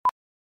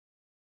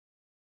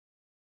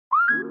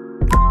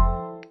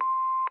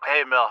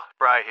Hey, Mel.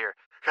 Bri here.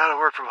 Gotta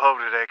work from home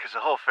today because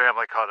the whole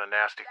family caught a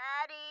nasty...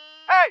 Daddy!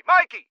 Hey,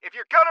 Mikey! If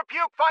you're gonna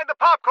puke, find the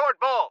popcorn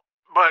bowl!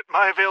 But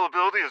my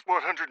availability is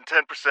 110%.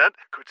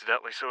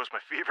 Coincidentally, so is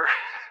my fever.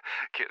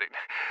 Kidding.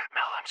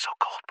 Mel, I'm so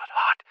cold but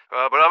hot.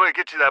 But I'm gonna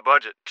get you that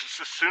budget just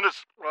as soon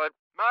as...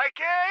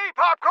 Mikey!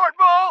 Popcorn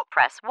bowl!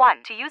 Press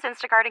 1 to use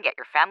Instacart and get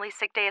your family's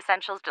sick day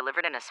essentials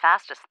delivered in as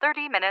fast as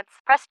 30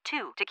 minutes. Press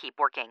 2 to keep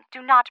working.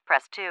 Do not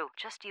press 2.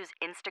 Just use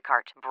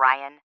Instacart,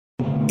 Brian.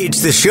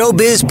 It's the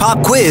Showbiz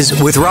Pop Quiz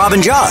with Rob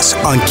and Joss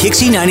on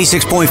KyXy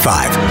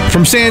 96.5.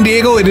 From San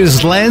Diego, it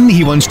is Len.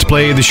 He wants to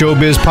play the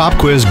Showbiz Pop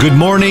Quiz. Good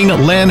morning,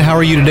 Len. How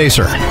are you today,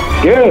 sir?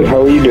 Good.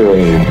 How are you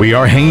doing? We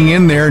are hanging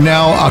in there.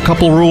 Now, a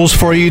couple rules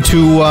for you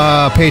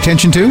to pay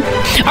attention to.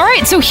 All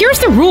right, so here's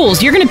the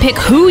rules. You're going to pick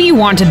who you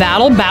want to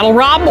battle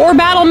Rob or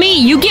battle me.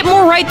 You get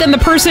more right than the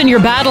person you're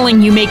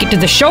battling. You make it to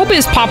the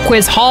Showbiz Pop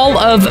Quiz Hall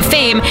of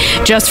Fame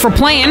just for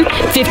playing.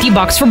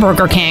 $50 for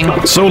Burger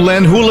King. So,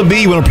 Len, who will it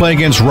be? You want to play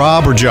against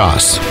Rob or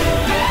Joss?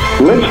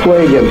 Let's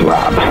play against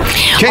Rob.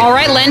 Okay. All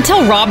right, Len,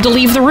 tell Rob to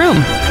leave the room.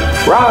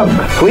 Rob,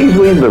 please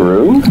leave the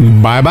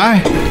room.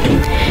 Bye-bye.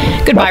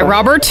 Goodbye,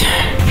 Robert.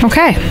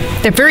 Okay.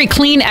 The very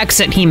clean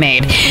exit he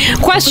made.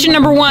 Question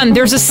number 1.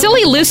 There's a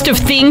silly list of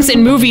things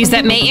in movies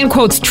that may, in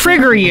quotes,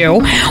 trigger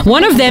you.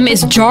 One of them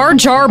is Jar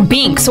Jar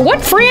Binks.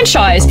 What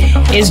franchise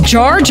is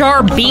Jar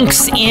Jar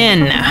Binks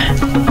in?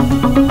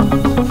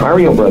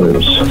 Mario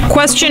Brothers.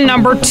 Question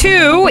number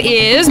 2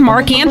 is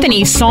Mark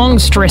Anthony's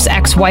songstress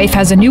ex-wife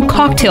has a new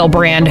cocktail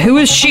brand. Who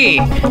is she?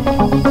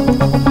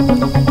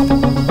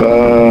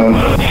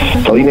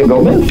 Selena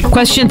Gomez.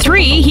 Question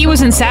 3, he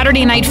was in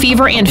Saturday Night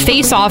Fever and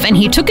Face Off, and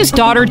he took his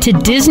daughter to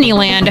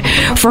Disneyland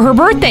for her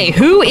birthday.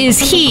 Who is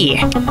he?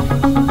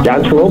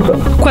 John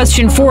Travolta.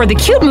 Question 4, the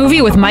cute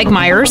movie with Mike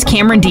Myers,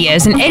 Cameron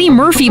Diaz, and Eddie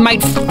Murphy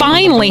might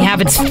finally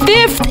have its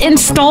 5th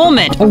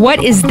installment.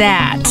 What is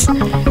that?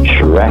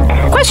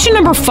 Shrek. Question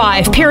number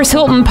 5, Paris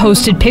Hilton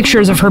posted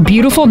pictures of her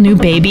beautiful new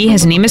baby.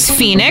 His name is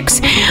Phoenix.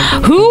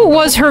 Who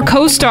was her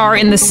co-star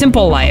in The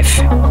Simple Life?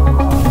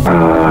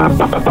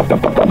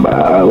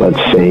 Let's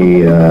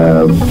say,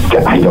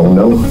 I don't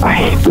know.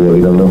 I really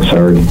don't know.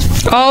 Sorry.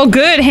 Oh,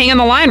 good. Hang on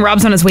the line.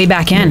 Rob's on his way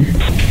back in.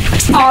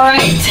 All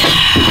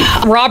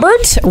right.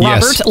 Robert,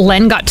 Yes.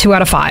 Len got 2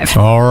 out of 5.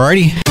 All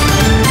righty.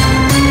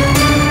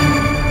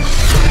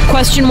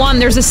 Question 1,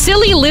 there's a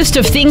silly list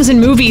of things in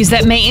movies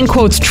that may, in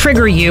quotes,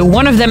 trigger you.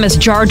 One of them is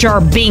Jar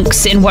Jar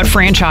Binks. In what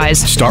franchise?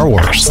 Star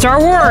Wars. Star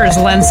Wars.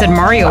 Len said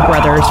Mario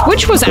Brothers,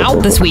 which was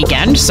out this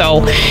weekend,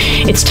 so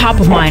it's top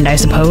of mind, I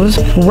suppose.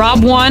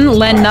 Rob 1,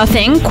 Len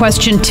nothing.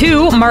 Question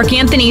 2, Mark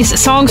Anthony's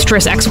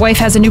songstress ex-wife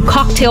has a new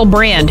cocktail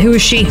brand. Who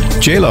is she?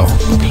 J-Lo.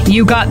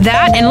 You got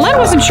that, and Len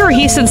wasn't sure.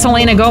 He said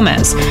Selena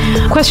Gomez.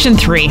 Question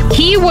 3,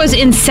 he was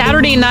in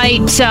Saturday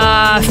Night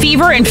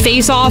Fever and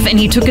Face Off, and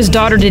he took his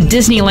daughter to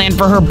Disneyland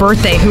for her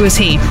birthday. Who is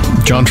he?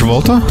 John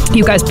Travolta.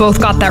 You guys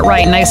both got that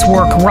right. Nice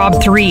work. Rob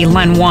 3,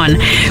 Len 1.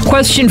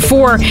 Question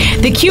 4.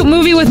 The cute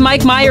movie with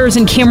Mike Myers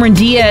and Cameron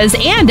Diaz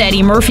and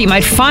Eddie Murphy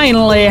might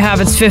finally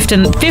have its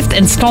 5th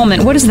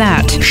installment. What is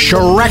that?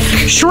 Shrek.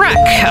 Shrek.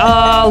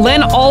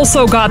 Len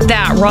also got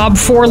that. Rob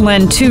 4,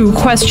 Len 2.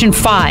 Question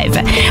 5.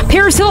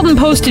 Paris Hilton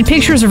posted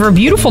pictures of her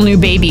beautiful new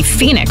baby,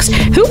 Phoenix.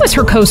 Who was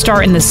her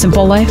co-star in The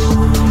Simple Life?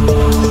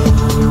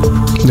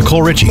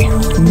 Nicole Richie.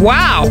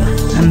 Wow.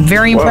 I'm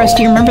very impressed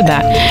you remembered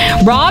that.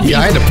 Rob?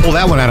 Yeah, I had to pull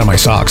that one out of my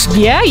socks.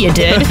 Yeah, you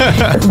did.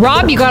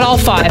 Rob, you got all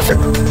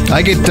 5.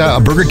 I get a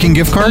Burger King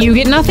gift card? You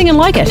get nothing and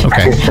like it.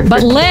 Okay.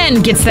 But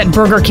Len gets that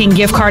Burger King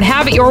gift card.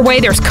 Have it your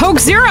way. There's Coke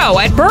Zero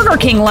at Burger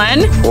King,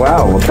 Len.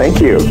 Wow, well, thank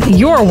you.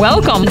 You're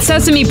welcome.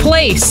 Sesame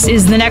Place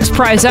is the next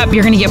prize up.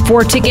 You're going to get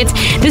 4 tickets.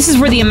 This is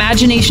where the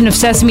imagination of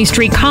Sesame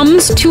Street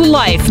comes to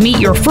life. Meet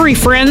your furry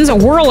friends,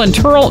 whirl and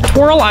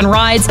twirl on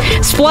rides,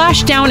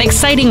 splash down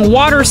exciting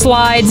water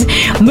slides,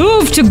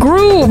 move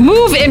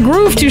and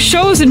groove to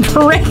shows and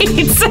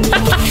parades. Fun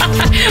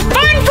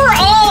for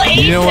all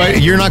ages. You know what?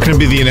 You're not going to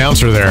be the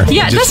announcer there.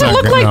 Yeah, it doesn't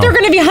look like they're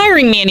going to be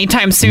hiring me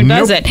anytime soon,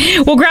 does it?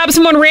 We'll grab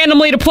someone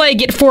randomly to play.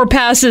 Get 4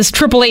 passes.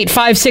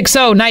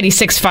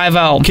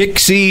 888-560-9650.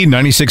 KyXy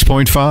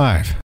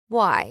 96.5.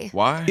 Why?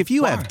 If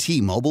you have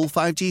T-Mobile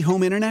 5G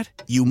home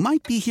internet, you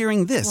might be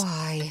hearing this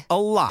Why? a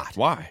lot.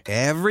 Why?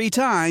 Every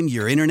time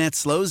your internet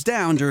slows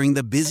down during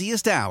the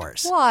busiest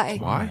hours.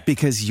 Why?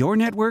 Because your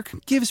network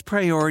gives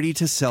priority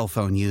to cell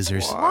phone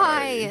users.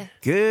 Why?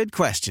 Good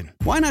question.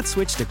 Why not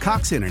switch to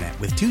Cox Internet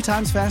with 2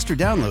 times faster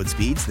download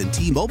speeds than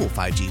T-Mobile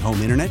 5G home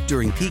internet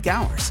during peak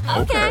hours?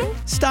 Okay.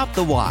 Stop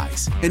the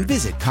whys and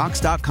visit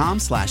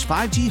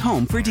cox.com/5G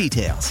home for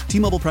details.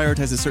 T-Mobile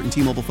prioritizes certain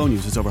T-Mobile phone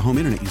users over home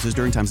internet users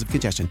during times of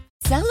congestion.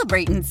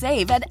 Celebrate and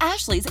save at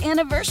Ashley's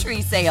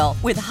Anniversary Sale.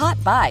 With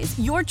Hot Buys,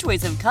 your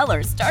choice of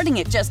colors starting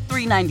at just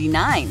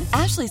 $3.99.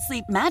 Ashley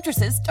Sleep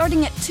mattresses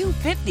starting at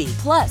 $2.50.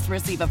 Plus,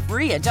 receive a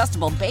free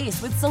adjustable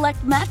base with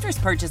select mattress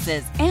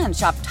purchases. And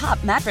shop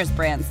top mattress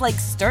brands like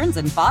Stearns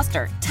 &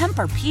 Foster,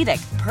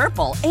 Tempur-Pedic,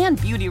 Purple, and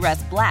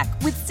Beautyrest Black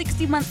with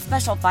 60-month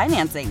special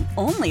financing.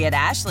 Only at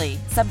Ashley.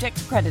 Subject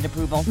to credit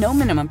approval. No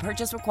minimum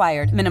purchase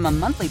required. Minimum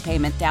monthly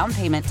payment, down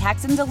payment,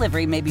 tax, and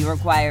delivery may be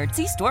required.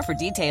 See store for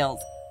details.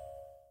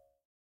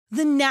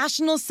 The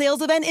national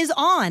sales event is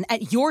on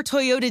at your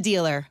Toyota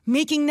dealer,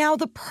 making now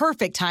the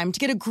perfect time to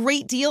get a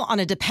great deal on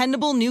a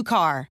dependable new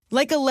car.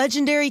 Like a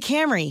legendary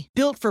Camry,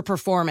 built for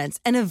performance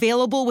and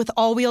available with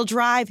all-wheel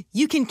drive,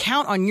 you can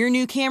count on your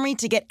new Camry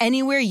to get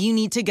anywhere you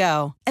need to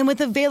go. And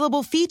with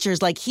available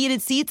features like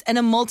heated seats and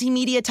a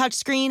multimedia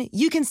touchscreen,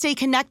 you can stay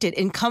connected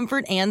in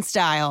comfort and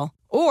style.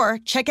 Or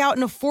check out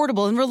an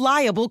affordable and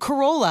reliable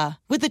Corolla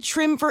with a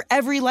trim for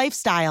every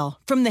lifestyle.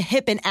 From the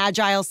hip and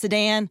agile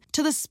sedan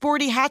to the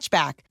sporty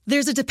hatchback,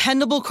 there's a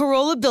dependable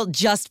Corolla built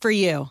just for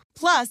you.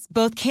 Plus,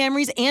 both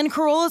Camrys and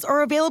Corollas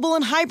are available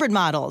in hybrid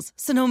models,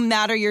 so no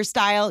matter your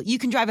style, you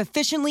can drive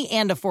efficiently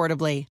and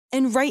affordably.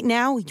 And right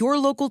now, your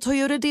local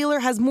Toyota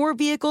dealer has more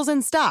vehicles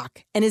in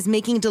stock and is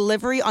making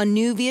delivery on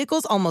new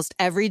vehicles almost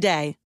every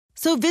day.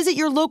 So visit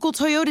your local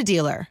Toyota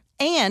dealer.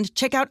 And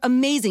check out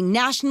amazing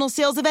national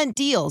sales event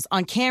deals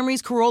on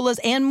Camrys, Corollas,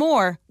 and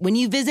more when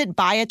you visit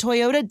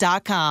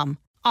buyatoyota.com.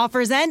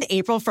 Offers end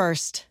April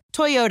 1st.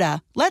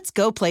 Toyota, let's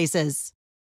go places.